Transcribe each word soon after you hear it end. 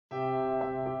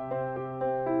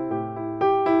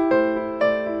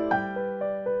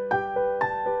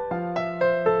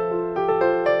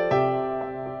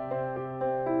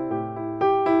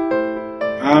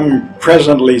I'm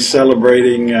presently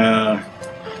celebrating the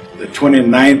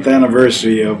 29th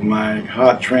anniversary of my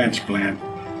heart transplant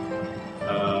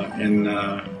in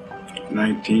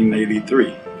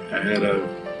 1983. I had a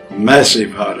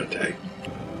massive heart attack.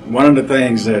 One of the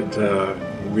things that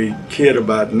we kid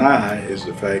about now is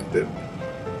the fact that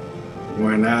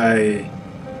when I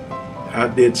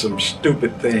did some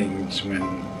stupid things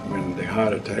when the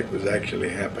heart attack was actually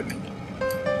happening.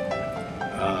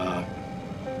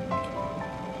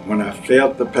 When I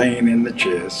felt the pain in the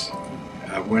chest,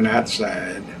 I went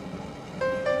outside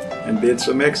and did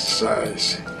some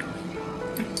exercise.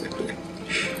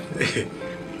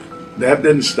 That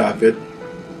didn't stop it.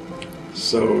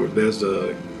 So there's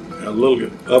a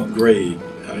little upgrade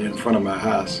in front of my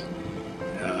house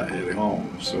at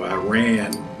home. So I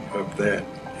ran up that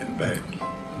and back.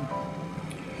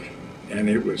 And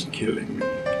it was killing me.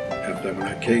 After when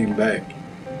I came back,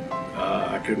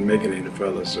 I couldn't make it any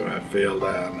further, so I fell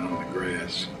down on the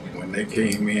grass. When they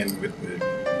came in with the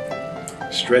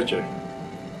stretcher,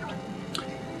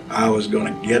 I was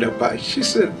going to get up. She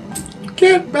said,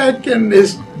 "Get back in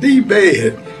this D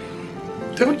bed.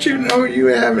 Don't you know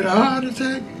you're having a heart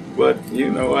attack?" But you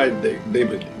know, it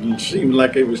seemed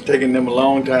like it was taking them a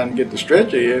long time to get the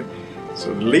stretcher in.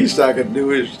 So the least I could do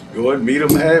is go and meet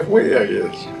them halfway, I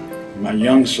guess. My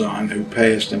young son, who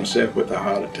passed himself with a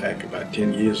heart attack about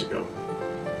 10 years ago,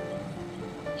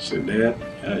 said, "Dad,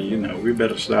 you know, we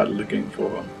better start looking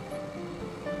for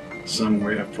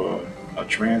somewhere for a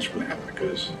transplant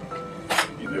because,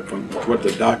 you know, from what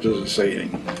the doctors are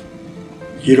saying,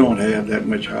 you don't have that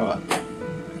much heart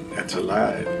that's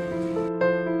alive."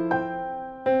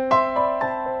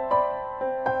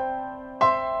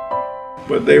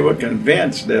 But they were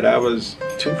convinced that I was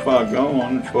too far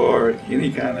gone for any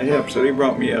kind of help, so they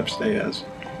brought me upstairs.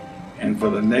 And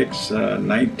for the next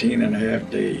 19 and a half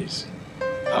days,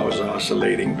 I was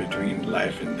oscillating between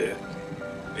life and death.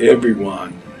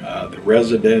 Everyone, the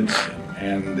residents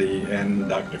and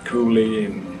Dr. Cooley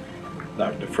and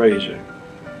Dr. Frazier,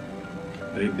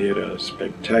 they did a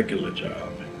spectacular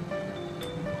job.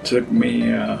 Took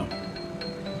me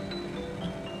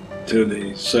to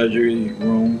the surgery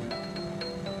room.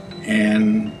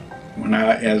 And when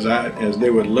as they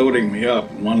were loading me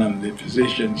up, one of the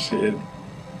physicians said,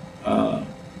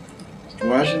 "Mr.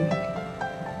 Washington,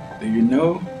 do you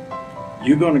know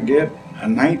you're going to get a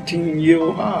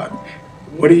 19-year-old heart?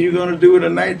 What are you going to do with a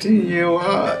 19-year-old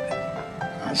heart?"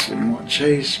 I said, "I'm going to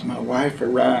chase my wife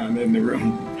around in the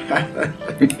room."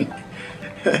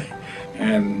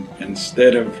 And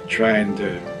instead of trying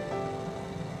to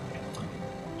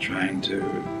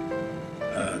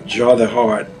draw the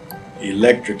heart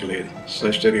electrically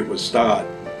such that it would start,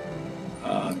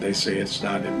 they say it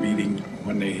started beating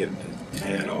when they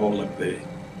had all of the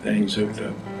things hooked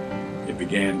up. It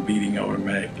began beating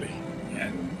automatically,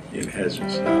 and it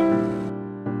hasn't stopped.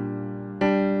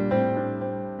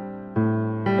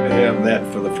 I have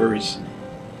that for the first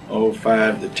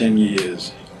 5 to 10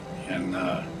 years, and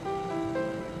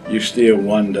you still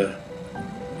wonder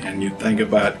and you think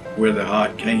about where the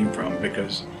heart came from,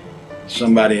 because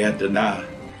somebody had to die.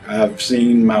 I've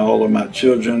seen all of my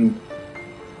children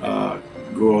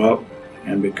grow up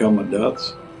and become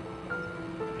adults.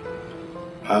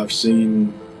 I've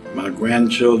seen my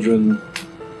grandchildren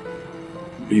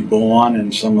be born,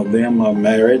 and some of them are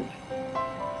married.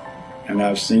 And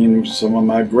I've seen some of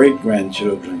my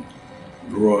great-grandchildren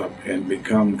grow up and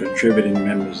become contributing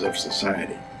members of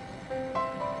society.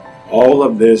 All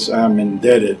of this I'm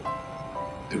indebted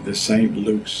to the St.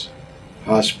 Luke's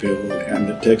Hospital and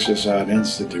the Texas Heart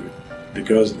Institute,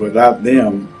 because without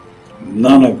them,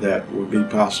 none of that would be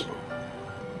possible.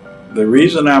 The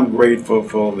reason I'm grateful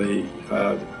for the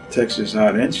Texas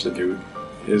Heart Institute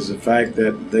is the fact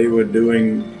that they were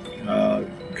doing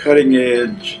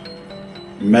cutting-edge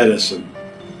medicine,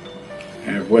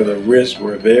 and where the risks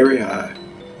were very high,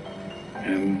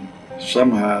 and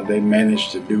somehow they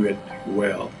managed to do it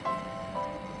well.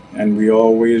 And we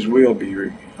always will be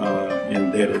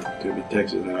indebted to the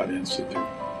Texas Heart Institute.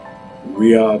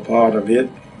 We are a part of it,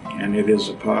 and it is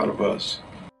a part of us.